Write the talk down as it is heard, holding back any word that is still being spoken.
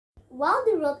While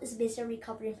the world is busy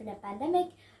recovering from the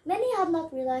pandemic, many have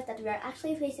not realized that we are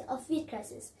actually facing a food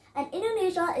crisis, and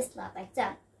Indonesia is not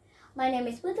exempt. My name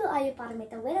is Putu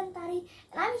Paramitha Widyantari,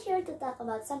 and I'm here to talk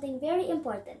about something very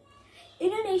important: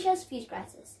 Indonesia's food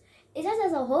crisis. Is it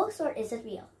as a hoax or is it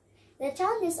real? The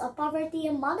challenges of poverty,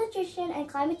 malnutrition, and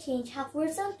climate change have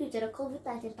worsened due to the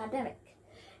COVID-19 pandemic.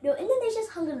 Though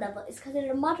Indonesia's hunger level is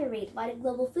considered moderate by the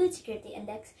Global Food Security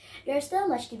Index, there is still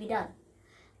much to be done.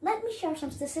 Let me share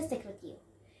some statistics with you.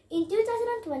 In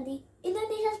 2020,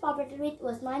 Indonesia's poverty rate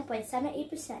was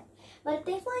 9.78%, but it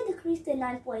thankfully decreased to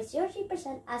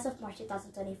 9.03% as of March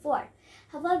 2024.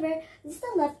 However, this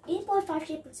still left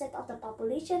 8.53% of the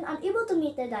population unable to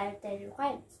meet their dietary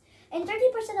requirements, and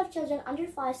 30% of children under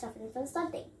 5 suffering from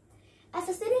stunting. As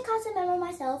a student council member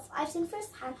myself, I've seen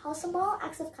firsthand how small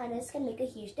acts of kindness can make a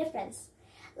huge difference.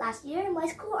 Last year, my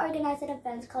school organized an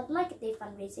event called Market Day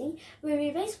Fundraising, where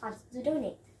we raised funds to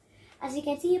donate. As you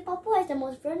can see, Papua is the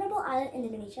most vulnerable island in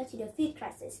Indonesia to the food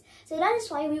crisis, so that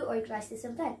is why we organized this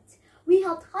event. We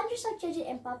helped hundreds of children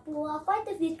in Papua fight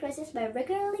the food crisis by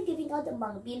regularly giving out the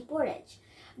mung bean porridge.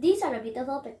 These are the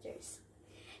beautiful pictures.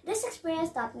 This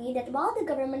experience taught me that while the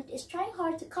government is trying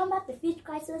hard to combat the food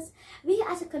crisis, we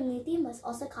as a community must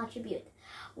also contribute.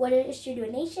 Whether it's through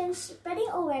donations,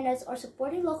 spreading awareness, or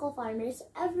supporting local farmers,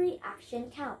 every action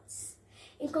counts.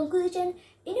 In conclusion,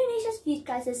 Indonesia's food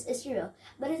crisis is real,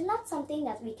 but it's not something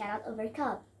that we cannot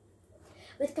overcome.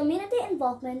 With community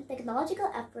involvement, technological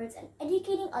efforts, and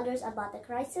educating others about the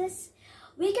crisis,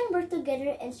 we can work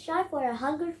together and strive for a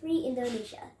hunger-free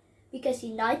Indonesia. Because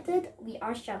united, we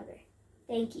are stronger.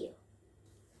 Thank you.